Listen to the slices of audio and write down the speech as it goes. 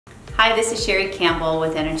Hi, this is Sherry Campbell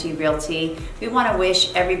with Energy Realty. We want to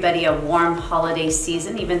wish everybody a warm holiday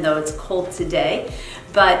season, even though it's cold today.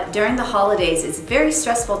 But during the holidays, it's a very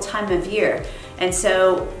stressful time of year. And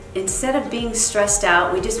so instead of being stressed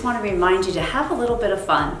out, we just want to remind you to have a little bit of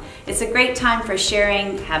fun. It's a great time for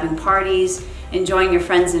sharing, having parties, enjoying your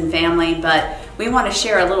friends and family, but we want to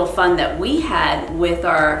share a little fun that we had with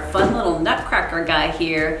our fun little nutcracker guy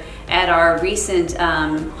here at our recent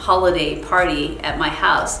holiday party at my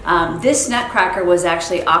house. This nutcracker was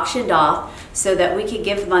actually auctioned off so that we could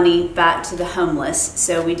give money back to the homeless.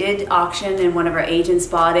 So we did auction and one of our agents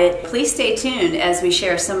bought it. Please stay tuned as we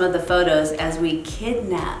share some of the photos as we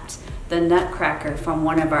kidnapped the nutcracker from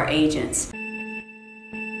one of our agents.